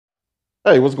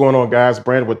Hey, what's going on, guys?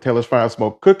 Brandon with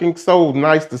Taylorsfiresmoke Cooking. So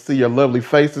nice to see your lovely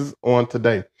faces on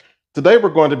today. Today, we're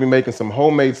going to be making some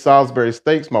homemade Salisbury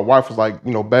steaks. My wife was like,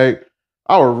 babe,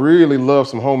 I would really love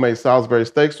some homemade Salisbury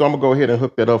steaks. So I'm going to go ahead and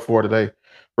hook that up for today.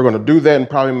 We're going to do that and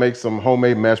probably make some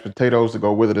homemade mashed potatoes to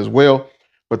go with it as well.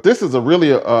 But this is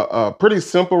a pretty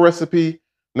simple recipe.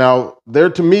 Now, there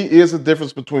to me is a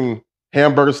difference between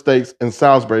hamburger steaks and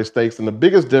Salisbury steaks. And the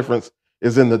biggest difference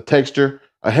is in the texture.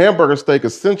 A hamburger steak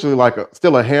is essentially like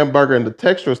still a hamburger, and the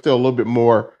texture is still a little bit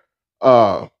more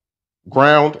uh,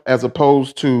 ground, as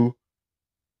opposed to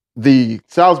the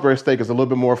Salisbury steak is a little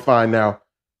bit more fine. Now,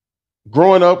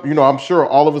 growing up, I'm sure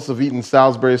all of us have eaten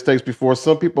Salisbury steaks before.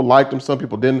 Some people liked them, some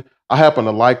people didn't. I happen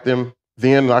to like them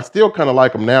then, and I still kind of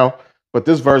like them now, but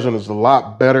this version is a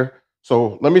lot better.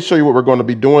 So let me show you what we're going to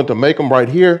be doing to make them right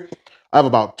here. I have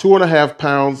about 2.5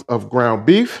 pounds of ground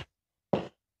beef.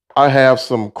 I have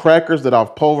some crackers that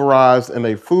I've pulverized in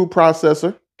a food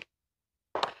processor.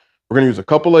 We're going to use a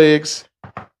couple eggs.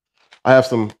 I have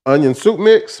some onion soup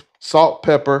mix, salt,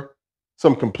 pepper,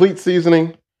 some complete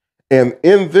seasoning. And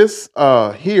in this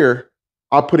here,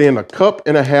 I put in 1.5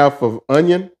 cups of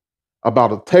onion,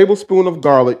 about a tablespoon of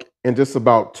garlic, and just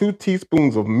about 2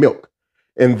 teaspoons of milk.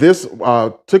 And this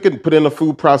took it and put in a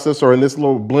food processor in this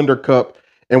little blender cup,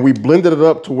 and we blended it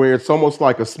up to where it's almost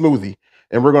like a smoothie.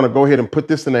 And we're going to go ahead and put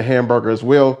this in a hamburger as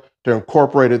well to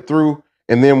incorporate it through.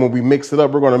 And then when we mix it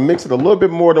up, we're going to mix it a little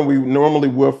bit more than we normally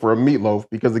would for a meatloaf,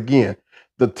 because again,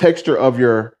 the texture of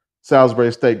your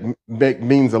Salisbury steak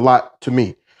means a lot to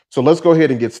me. So let's go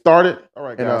ahead and get started. All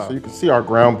right, guys, so you can see our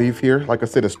ground beef here. Like I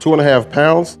said, it's 2.5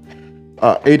 pounds,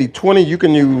 80/20. You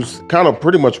can use kind of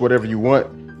pretty much whatever you want.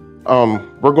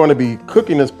 We're going to be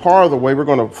cooking this part of the way. We're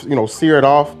going to, sear it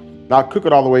off, not cook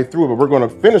it all the way through, but we're going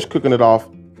to finish cooking it off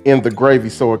in the gravy.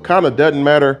 So it kind of doesn't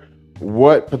matter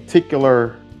what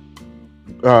particular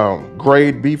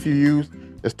grade beef you use.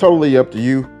 It's totally up to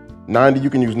you. 90,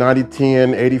 you can use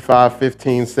 90/10,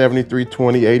 85/15,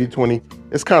 73/20, 80/20.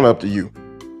 It's kind of up to you.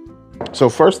 So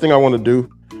first thing I want to do,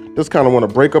 just kind of want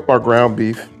to break up our ground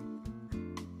beef.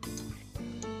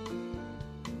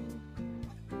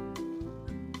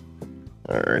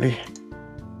 Alrighty.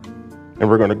 And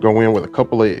we're going to go in with a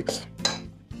couple eggs.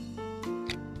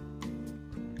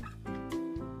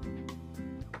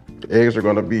 Eggs are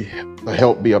going to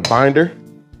help be a binder.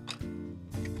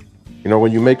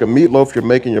 When you make a meatloaf, you're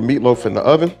making your meatloaf in the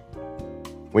oven.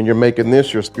 When you're making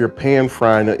this, you're pan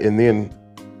frying it and then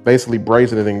basically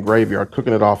braising it in gravy or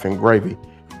cooking it off in gravy.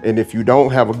 And if you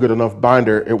don't have a good enough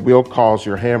binder, it will cause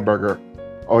your hamburger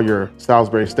or your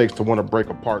Salisbury steaks to want to break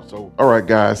apart. So, all right,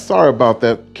 guys, sorry about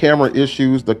that. Camera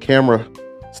issues. The camera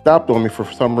stopped on me for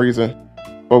some reason.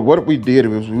 But what we did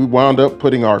was we wound up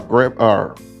putting our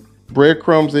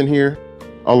breadcrumbs in here,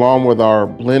 along with our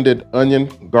blended onion,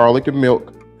 garlic, and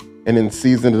milk, and then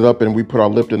seasoned it up, and we put our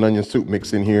Lipton onion soup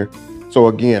mix in here. So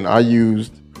again, I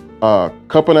used 1.5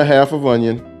 cups of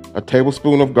onion, a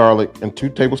tablespoon of garlic, and 2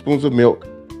 tablespoons of milk.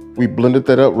 We blended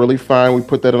that up really fine. We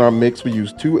put that in our mix. We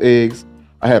used 2 eggs.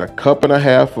 I had 1.5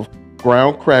 cups of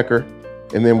ground cracker,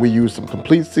 and then we used some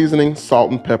complete seasoning, salt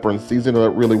and pepper, and seasoned it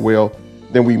up really well.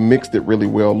 Then we mixed it really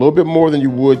well, a little bit more than you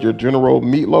would your general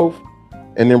meatloaf.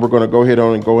 And then we're going to go ahead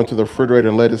on and go into the refrigerator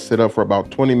and let it sit up for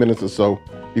about 20 minutes or so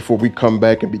before we come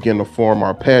back and begin to form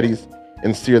our patties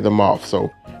and sear them off.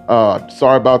 So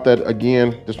sorry about that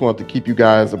again. Just wanted to keep you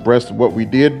guys abreast of what we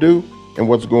did do and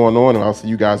what's going on. And I'll see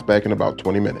you guys back in about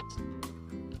 20 minutes.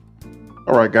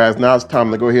 All right, guys, now it's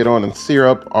time to go ahead on and sear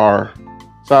up our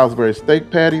Salisbury steak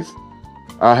patties.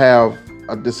 I have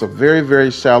just a very,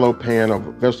 very shallow pan of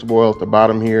vegetable oil at the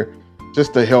bottom here,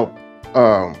 just to help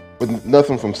with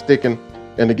nothing from sticking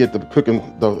and to get the cooking,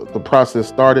 the process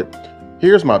started.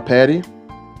 Here's my patty.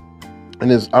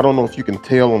 And I don't know if you can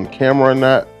tell on camera or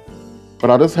not,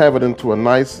 but I just have it into a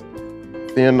nice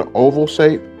thin oval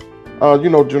shape.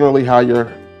 Generally how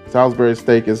your Salisbury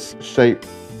steak is shaped.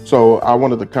 So I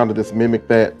wanted to kind of just mimic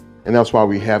that, and that's why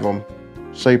we have them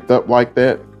shaped up like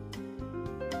that.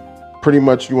 Pretty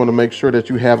much you want to make sure that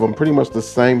you have them pretty much the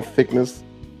same thickness.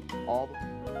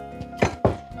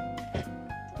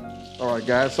 All right,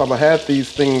 guys, so I'm gonna have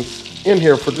these things in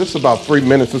here for just about 3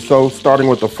 minutes or so, starting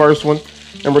with the first one.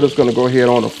 And we're just gonna go ahead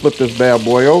on and flip this bad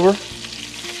boy over.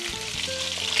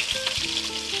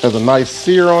 Has a nice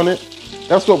sear on it.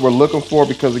 That's what we're looking for,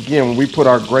 because again, when we put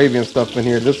our gravy and stuff in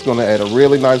here, this is gonna add a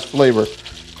really nice flavor,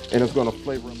 and it's gonna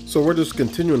flavor them. So we're just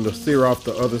continuing to sear off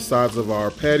the other sides of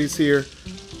our patties here.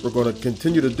 We're gonna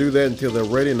continue to do that until they're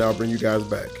ready, and I'll bring you guys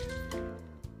back.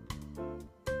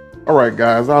 All right,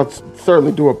 guys, I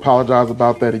certainly do apologize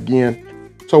about that again.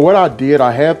 So what I did,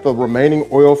 I had the remaining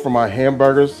oil from my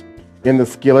hamburgers in the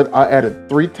skillet. I added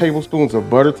 3 tablespoons of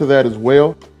butter to that as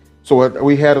well. So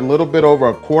we had a little bit over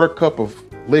a 1/4 cup of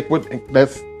liquid,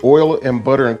 that's oil and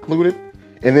butter included.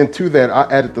 And then to that, I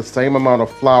added the same amount of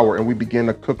flour, and we began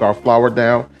to cook our flour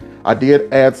down. I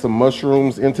did add some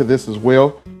mushrooms into this as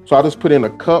well. So I just put in a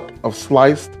cup of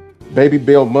sliced baby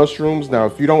bell mushrooms. Now,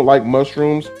 if you don't like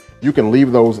mushrooms, you can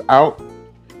leave those out.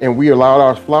 And we allowed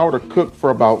our flour to cook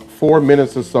for about 4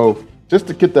 minutes or so, just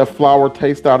to get that flour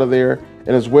taste out of there,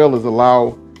 and as well as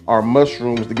allow our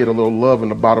mushrooms to get a little love in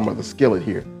the bottom of the skillet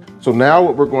here. So now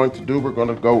what we're going to do, we're going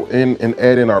to go in and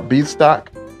add in our beef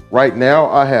stock. Right now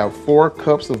I have 4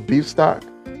 cups of beef stock.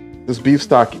 This beef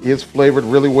stock is flavored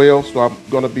really well, so I'm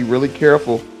going to be really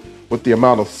careful with the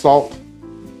amount of salt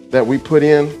that we put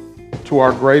in to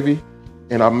our gravy,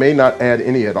 and I may not add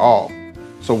any at all.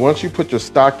 So once you put your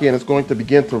stock in, it's going to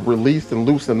begin to release and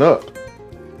loosen up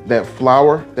that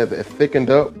flour that thickened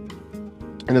up,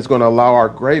 and it's going to allow our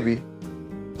gravy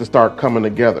to start coming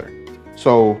together.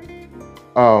 So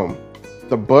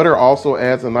the butter also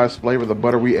adds a nice flavor, the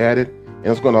butter we added, and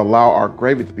it's going to allow our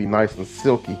gravy to be nice and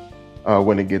silky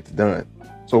when it gets done.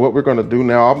 So what we're going to do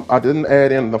now, I didn't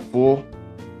add in the full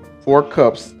 4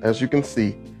 cups, as you can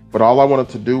see, but all I wanted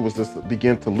to do was just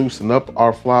begin to loosen up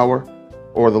our flour,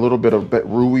 or the little bit of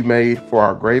roux we made for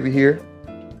our gravy here.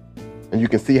 And you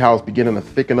can see how it's beginning to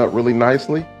thicken up really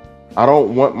nicely. I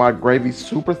don't want my gravy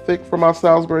super thick for my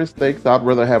Salisbury steaks. I'd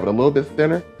rather have it a little bit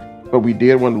thinner, but we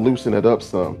did want to loosen it up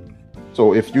some.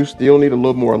 So if you still need a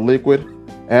little more liquid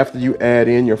after you add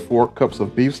in your 4 cups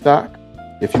of beef stock,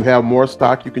 if you have more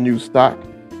stock, you can use stock,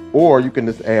 or you can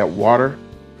just add water,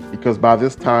 because by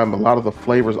this time, a lot of the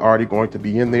flavor is already going to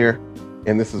be in there,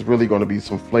 and this is really going to be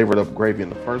some flavored up gravy in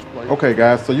the first place. Okay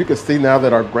guys, so you can see now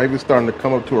that our gravy is starting to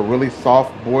come up to a really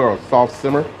soft boil or soft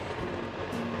simmer,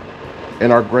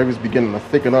 and our gravy is beginning to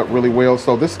thicken up really well.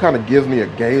 So this kind of gives me a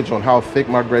gauge on how thick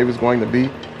my gravy is going to be.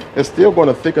 It's still going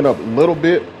to thicken up a little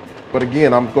bit, but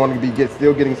again, I'm going to be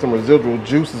still getting some residual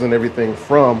juices and everything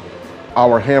from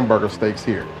our hamburger steaks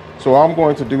here. So all I'm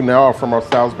going to do now from our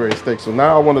Salisbury steak, so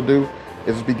now I want to do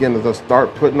is begin to just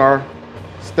start putting our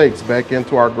steaks back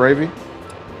into our gravy.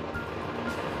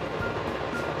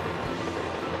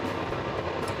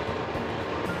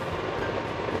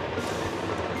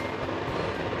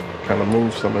 Kind of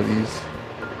move some of these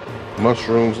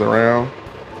mushrooms around.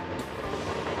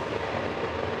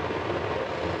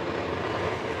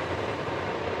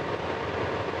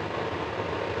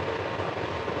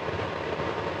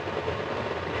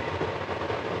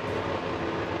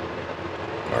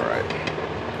 All right,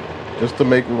 just to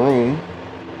make room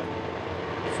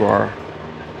for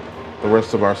the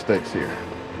rest of our steaks here.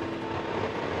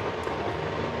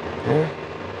 Okay.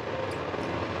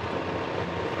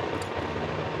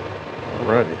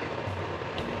 Alrighty.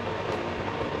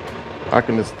 I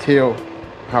can just tell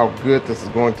how good this is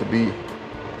going to be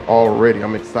already.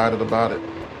 I'm excited about it.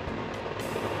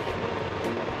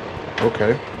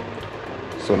 Okay.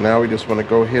 So now we just want to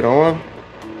go ahead on.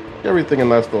 Get everything a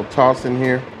nice little toss in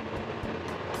here.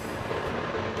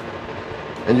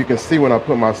 And you can see when I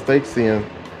put my steaks in,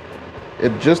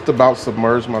 it just about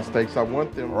submerged my steaks. I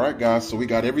want them. All right, guys, so we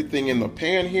got everything in the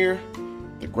pan here.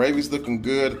 The gravy's looking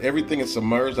good. Everything is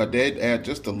submerged. I did add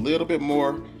just a little bit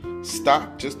more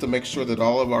stock just to make sure that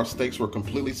all of our steaks were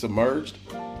completely submerged.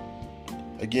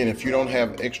 Again, if you don't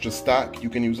have extra stock, you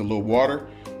can use a little water,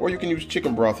 or you can use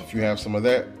chicken broth if you have some of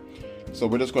that. So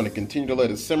we're just going to continue to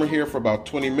let it simmer here for about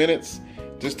 20 minutes.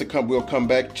 Just to we'll come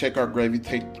back, check our gravy,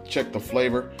 check the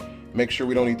flavor, make sure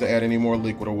we don't need to add any more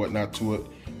liquid or whatnot to it.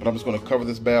 But I'm just going to cover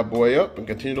this bad boy up and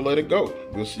continue to let it go.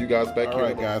 We'll see you guys back here. All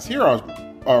right, guys, here are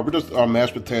our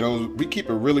mashed potatoes. We keep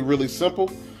it really, really simple.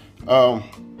 I'm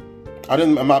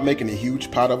not making a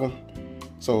huge pot of them,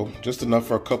 so just enough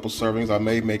for a couple servings. I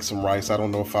may make some rice. I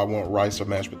don't know if I want rice or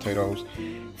mashed potatoes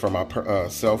for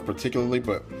myself particularly,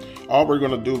 but all we're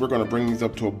going to do, we're going to bring these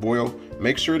up to a boil.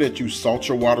 Make sure that you salt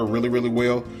your water really, really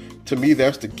well. To me,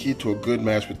 that's the key to a good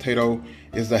mashed potato,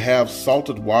 is to have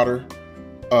salted water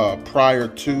prior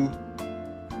to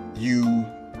you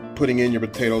putting in your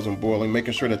potatoes and boiling,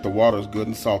 making sure that the water is good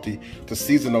and salty to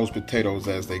season those potatoes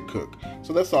as they cook.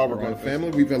 So that's all we're going to do. Family,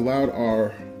 we've allowed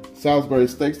our Salisbury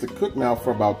steaks to cook now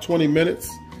for about 20 minutes.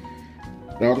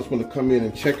 Now I just want to come in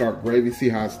and check our gravy, see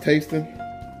how it's tasting.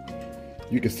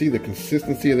 You can see the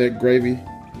consistency of that gravy.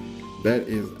 That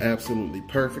is absolutely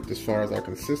perfect as far as our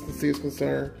consistency is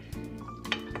concerned.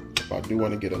 If I do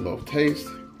want to get a little taste.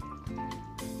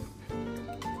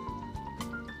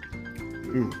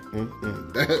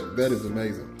 That is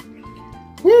amazing.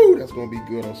 Woo, that's gonna be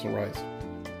good on some rice.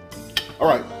 All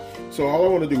right, so all I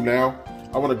want to do now,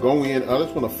 I want to go in, I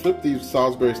just want to flip these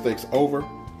Salisbury steaks over,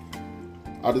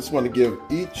 I just want to give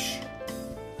each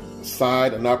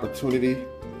side an opportunity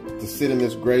to sit in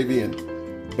this gravy and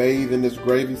bathe in this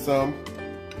gravy some.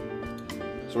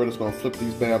 So we're just gonna flip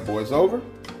these bad boys over.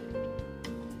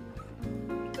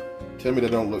 Tell me they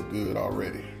don't look good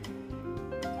already.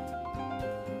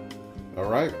 All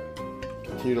right,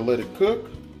 continue to let it cook.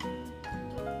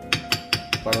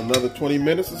 About another 20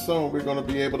 minutes or so, we're gonna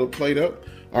be able to plate up.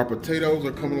 Our potatoes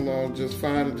are coming along just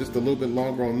fine, just a little bit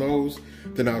longer on those.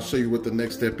 Then I'll show you what the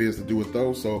next step is to do with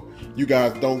those. So you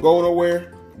guys don't go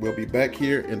nowhere. We'll be back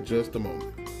here in just a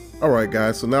moment. All right,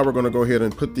 guys, so now we're gonna go ahead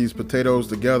and put these potatoes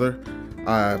together.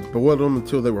 I boiled them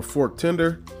until they were fork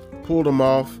tender, pulled them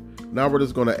off. Now we're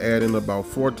just gonna add in about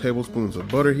 4 tablespoons of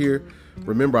butter here.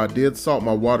 Remember, I did salt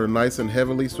my water nice and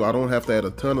heavily, so I don't have to add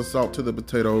a ton of salt to the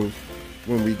potatoes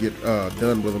when we get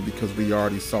done with them, because we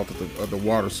already salted the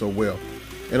water so well.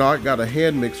 And I got a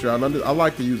hand mixer. I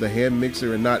like to use a hand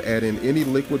mixer and not add in any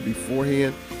liquid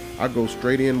beforehand. I go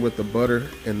straight in with the butter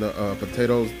and the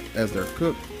potatoes as they're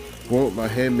cooked. Go with my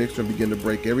hand mixer and begin to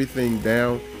break everything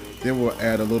down. Then we'll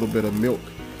add a little bit of milk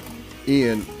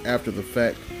in after the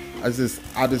fact.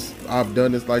 I've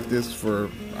done this like this for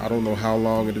I don't know how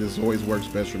long, and this always works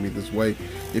best for me this way.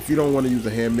 If you don't want to use a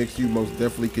hand mixer, you most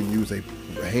definitely can use a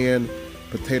hand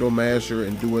potato masher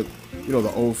and do it, you know,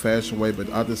 the old-fashioned way, but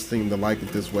I just seem to like it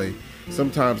this way.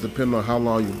 Sometimes, depending on how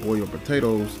long you boil your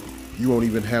potatoes, you won't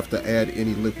even have to add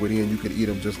any liquid in. You can eat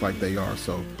them just like they are.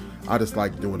 So I just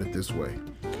like doing it this way.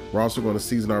 We're also going to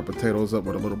season our potatoes up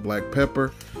with a little black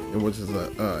pepper, and which is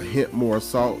a hint more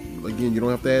salt. Again, you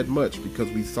don't have to add much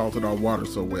because we salted our water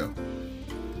so well.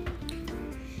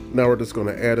 Now we're just going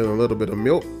to add in a little bit of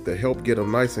milk to help get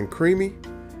them nice and creamy.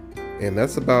 And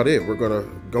that's about it. We're gonna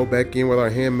go back in with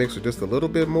our hand mixer just a little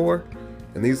bit more,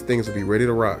 and these things will be ready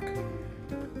to rock.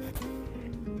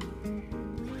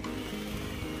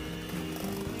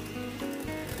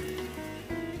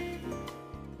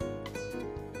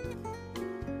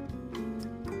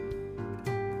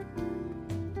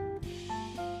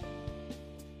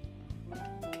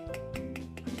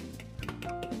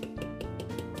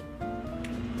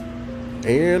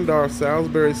 And our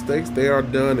Salisbury steaks, they are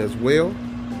done as well.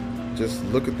 Just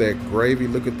look at that gravy,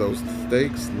 look at those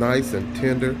steaks, nice and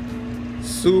tender,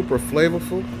 super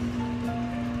flavorful.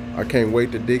 I can't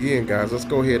wait to dig in, guys. Let's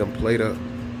go ahead and plate up.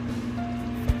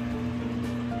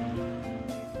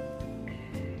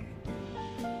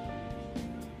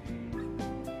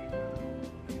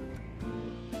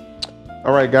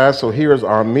 All right, guys, so here's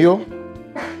our meal.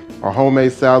 Our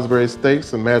homemade Salisbury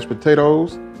steaks and mashed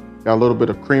potatoes. Got a little bit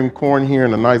of creamed corn here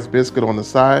and a nice biscuit on the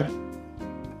side.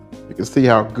 You can see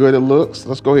how good it looks.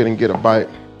 Let's go ahead and get a bite.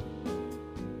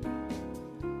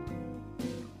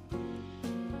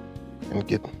 And I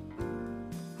don't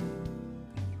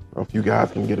know if you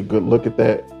guys can get a good look at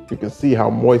that. You can see how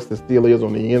moist it still is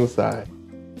on the inside.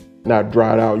 Not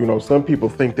dried out. You know, some people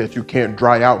think that you can't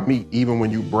dry out meat even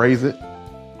when you braise it,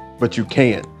 but you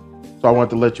can. So I want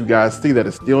to let you guys see that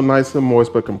it's still nice and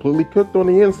moist, but completely cooked on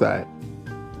the inside.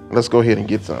 Let's go ahead and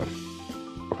get some.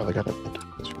 Oh, I got that.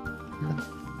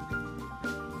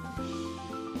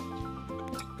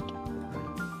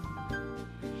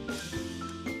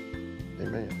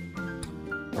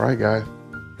 Amen. All right, guys.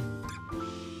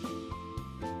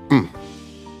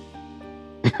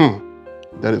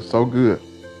 That is so good.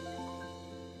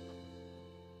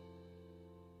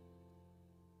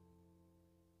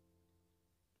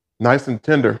 Nice and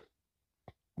tender,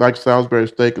 like Salisbury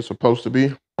steak is supposed to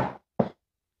be.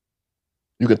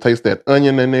 You can taste that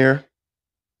onion in there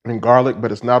and garlic,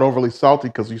 but it's not overly salty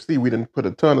because you see we didn't put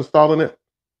a ton of salt in it.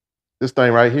 This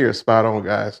thing right here is spot on,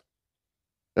 guys.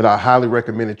 And I highly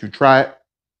recommend that you try it.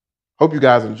 Hope you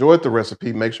guys enjoyed the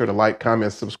recipe. Make sure to like,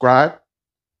 comment, subscribe.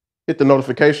 Hit the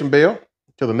notification bell.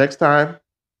 Until the next time,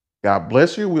 God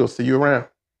bless you. We'll see you around.